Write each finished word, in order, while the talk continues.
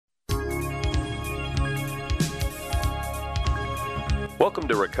Welcome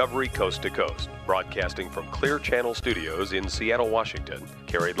to Recovery Coast to Coast, broadcasting from Clear Channel Studios in Seattle, Washington,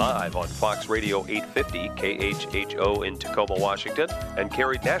 carried live on Fox Radio 850 KHHO in Tacoma, Washington, and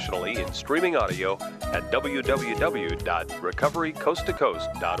carried nationally in streaming audio at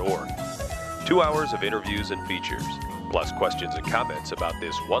www.recoverycoasttocoast.org. 2 hours of interviews and features, plus questions and comments about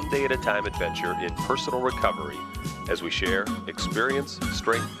this one-day-at-a-time adventure in personal recovery as we share experience,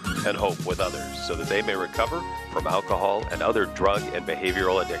 strength, and hope with others so that they may recover from alcohol and other drug and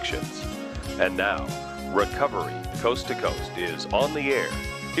behavioral addictions. And now, Recovery Coast to Coast is on the air.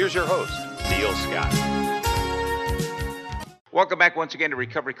 Here's your host, Neil Scott. Welcome back once again to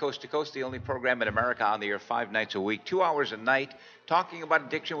Recovery Coast to Coast, the only program in America on the air 5 nights a week, 2 hours a night, talking about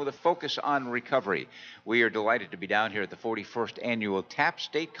addiction with a focus on recovery. We are delighted to be down here at the 41st Annual TAAP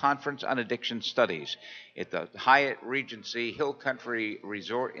State Conference on Addiction Studies at the Hyatt Regency Hill Country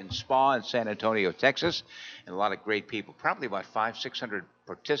Resort and Spa in San Antonio, Texas, and a lot of great people, probably about 500-600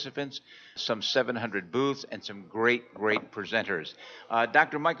 participants, some 700 booths, and some great presenters.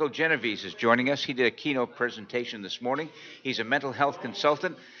 Dr. Michael Genovese is joining us. He did a keynote presentation this morning. He's a mental health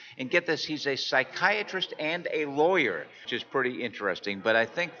consultant. And get this, he's a psychiatrist and a lawyer, which is pretty interesting. But I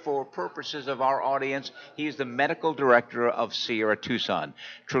think for purposes of our audience, he's the medical director of Sierra Tucson,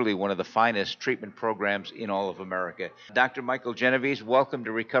 truly one of the finest treatment programs in all of America. Dr. Michael Genovese, welcome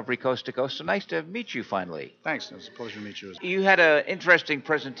to Recovery Coast to Coast. So nice to meet you finally. Thanks. It was a pleasure to meet you. You had an interesting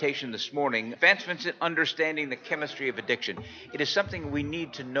presentation this morning, Advancements in Understanding the Chemistry of Addiction. It is something we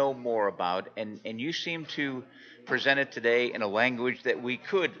need to know more about, and you seem to present it today in a language that we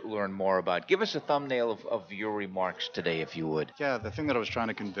could learn more about. Give us a thumbnail of your remarks today, if you would. Yeah, the thing that I was trying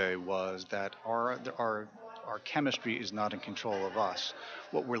to convey was that our chemistry is not in control of us.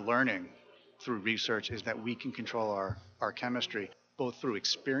 What we're learning through research is that we can control our chemistry, both through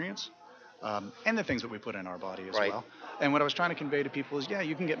experience and the things that we put in our body as well. And what I was trying to convey to people is, yeah,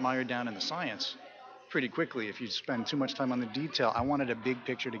 you can get mired down in the science pretty quickly if you spend too much time on the detail. I wanted a big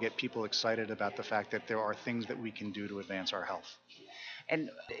picture to get people excited about the fact that there are things that we can do to advance our health. And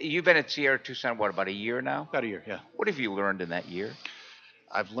you've been at Sierra Tucson, about a year now? About a year, yeah. What have you learned in that year?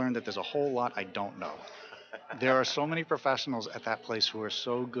 I've learned that there's a whole lot I don't know. There are so many professionals at that place who are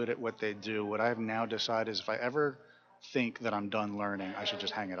so good at what they do. What I've now decided is if I ever think that I'm done learning, I should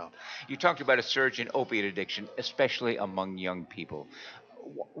just hang it up. You talked about a surge in opiate addiction, especially among young people.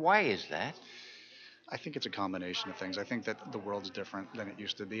 Why is that? I think it's a combination of things. I think that the world's different than it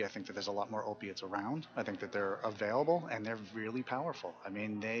used to be. I think that there's a lot more opiates around. I think that they're available and they're really powerful. I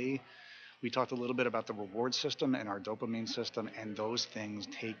mean, we talked a little bit about the reward system and our dopamine system, and those things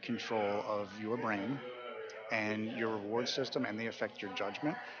take control of your brain and your reward system, and they affect your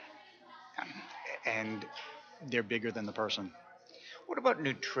judgment. And they're bigger than the person. What about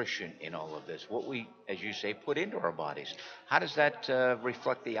nutrition in all of this? What we, as you say, put into our bodies. How does that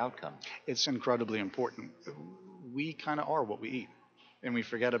reflect the outcome? It's incredibly important. We kind of are what we eat, and we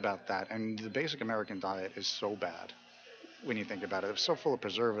forget about that. And the basic American diet is so bad when you think about it. It's so full of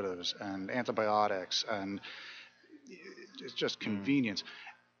preservatives and antibiotics, and it's just convenience.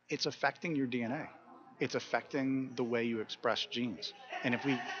 It's affecting your DNA. It's affecting the way you express genes. And if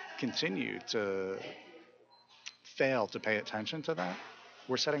we continue to fail to pay attention to that,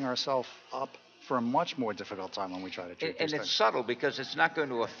 we're setting ourselves up for a much more difficult time when we try to treat these things. And it's subtle because it's not going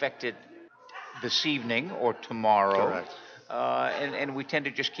to affect it this evening or tomorrow. Correct. And we tend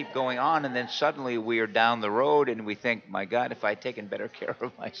to just keep going on, and then suddenly we are down the road and we think, my God, if I'd taken better care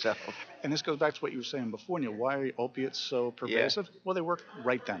of myself. And this goes back to what you were saying before, Neil. Why are opiates so pervasive? Yeah. Well, they work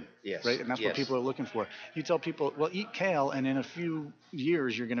right then. Yes. Right? And that's what people are looking for. You tell people, well, eat kale, and in a few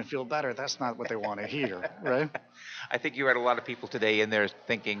years you're going to feel better. That's not what they want to hear, right? I think you had a lot of people today in there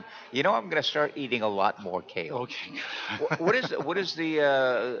thinking, I'm going to start eating a lot more kale. Okay. What is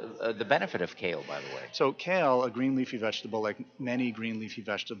the benefit of kale, by the way? So kale, a green leafy vegetable, like many green leafy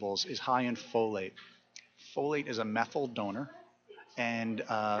vegetables, is high in folate. Folate is a methyl donor, and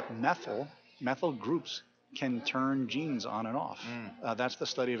methyl groups can turn genes on and off. That's the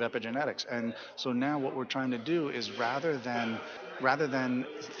study of epigenetics. And so now what we're trying to do is rather than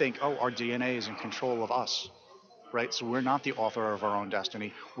think, oh, our DNA is in control of us, right? So we're not the author of our own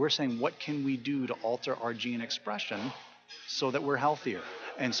destiny. We're saying, what can we do to alter our gene expression so that we're healthier?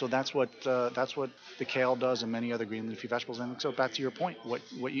 And so that's what the kale does and many other green leafy vegetables. And so back to your point, what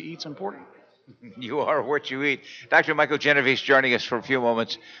you eat's important. You are what you eat. Dr. Michael Genovese joining us for a few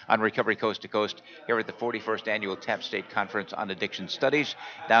moments on Recovery Coast to Coast here at the 41st Annual TAAP State Conference on Addiction Studies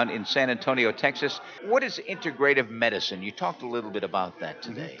down in San Antonio, Texas. What is integrative medicine? You talked a little bit about that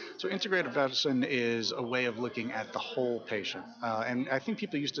today. So integrative medicine is a way of looking at the whole patient. And I think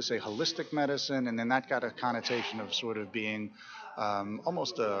people used to say holistic medicine, and then that got a connotation of sort of being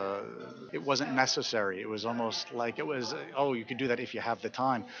almost it wasn't necessary. It was almost like it was, oh, you could do that if you have the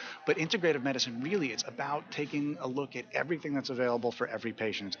time. But integrative medicine, really, it's about taking a look at everything that's available for every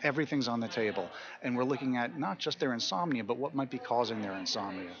patient. Everything's on the table. And we're looking at not just their insomnia, but what might be causing their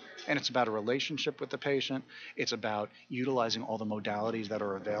insomnia. And it's about a relationship with the patient. It's about utilizing all the modalities that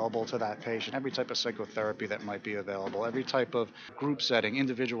are available to that patient, every type of psychotherapy that might be available, every type of group setting,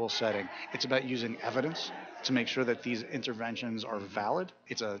 individual setting. It's about using evidence to make sure that these interventions are valid.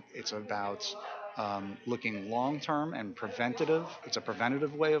 It's about looking long term and preventative. It's a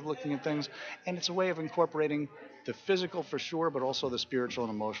preventative way of looking at things, and it's a way of incorporating the physical for sure, but also the spiritual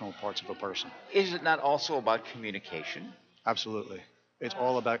and emotional parts of a person. Is it not also about communication? Absolutely. It's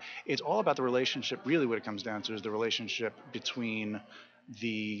all about the relationship. Really, what it comes down to is the relationship between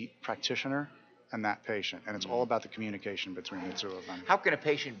the practitioner and that patient, and it's all about the communication between the two of them. How can a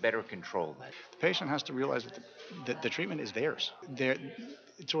patient better control that? The patient has to realize that the treatment is theirs.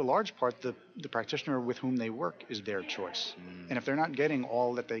 To a large part, the practitioner with whom they work is their choice. And if they're not getting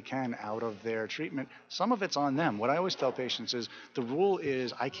all that they can out of their treatment, some of it's on them. What I always tell patients is the rule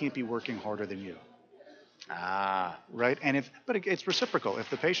is I can't be working harder than you. Right? But it's reciprocal. If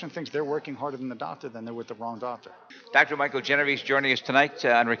the patient thinks they're working harder than the doctor, then they're with the wrong doctor. Dr. Michael Genovese joining us tonight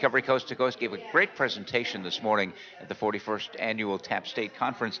on Recovery Coast to Coast. Gave a great presentation this morning at the 41st Annual TAAP State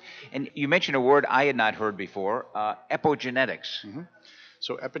Conference. And you mentioned a word I had not heard before, epigenetics. Mm-hmm.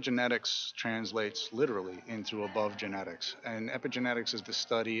 So epigenetics translates literally into above genetics. And epigenetics is the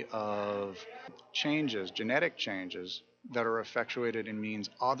study of genetic changes, that are effectuated in means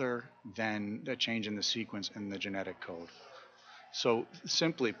other than the change in the sequence in the genetic code. So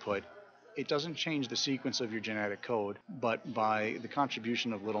simply put, it doesn't change the sequence of your genetic code, but by the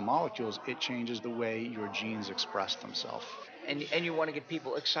contribution of little molecules, it changes the way your genes express themselves. And you want to get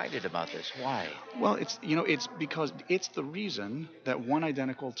people excited about this. Why? Well, it's because it's the reason that one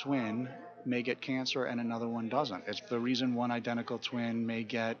identical twin may get cancer and another one doesn't. It's the reason one identical twin may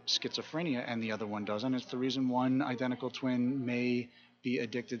get schizophrenia and the other one doesn't. It's the reason one identical twin may be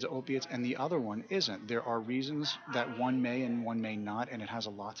addicted to opiates and the other one isn't. There are reasons that one may and one may not, and it has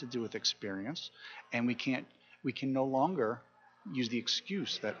a lot to do with experience. And we can no longer use the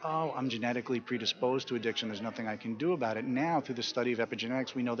excuse that, oh, I'm genetically predisposed to addiction, there's nothing I can do about it. Now, through the study of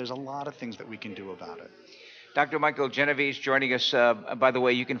epigenetics, we know there's a lot of things that we can do about it. Dr. Michael Genovese joining us. By the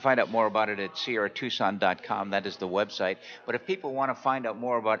way, you can find out more about it at sierratucson.com. That is the website. But if people want to find out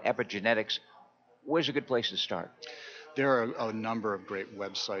more about epigenetics, where's a good place to start? There are a number of great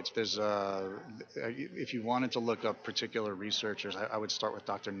websites. There's, if you wanted to look up particular researchers, I would start with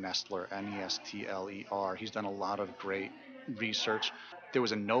Dr. Nestler, Nestler. He's done a lot of great research. There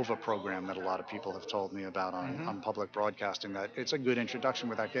was a NOVA program that a lot of people have told me about on public broadcasting, that it's a good introduction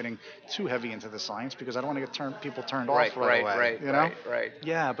without getting too heavy into the science, because I don't want to get people turned off right away. Right.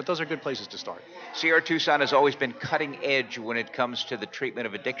 Yeah, but those are good places to start. Sierra Tucson has always been cutting edge when it comes to the treatment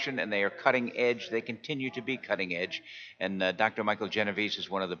of addiction, and they are cutting edge. They continue to be cutting edge. And Dr. Michael Genovese is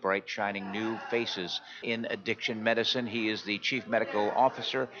one of the bright, shining new faces in addiction medicine. He is the Chief Medical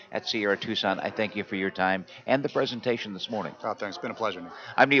Officer at Sierra Tucson. I thank you for your time and the presentation this morning. Oh, thanks. It's been a pleasure.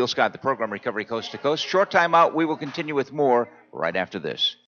 I'm Neil Scott, the program Recovery Coast to Coast. Short time out. We will continue with more right after this.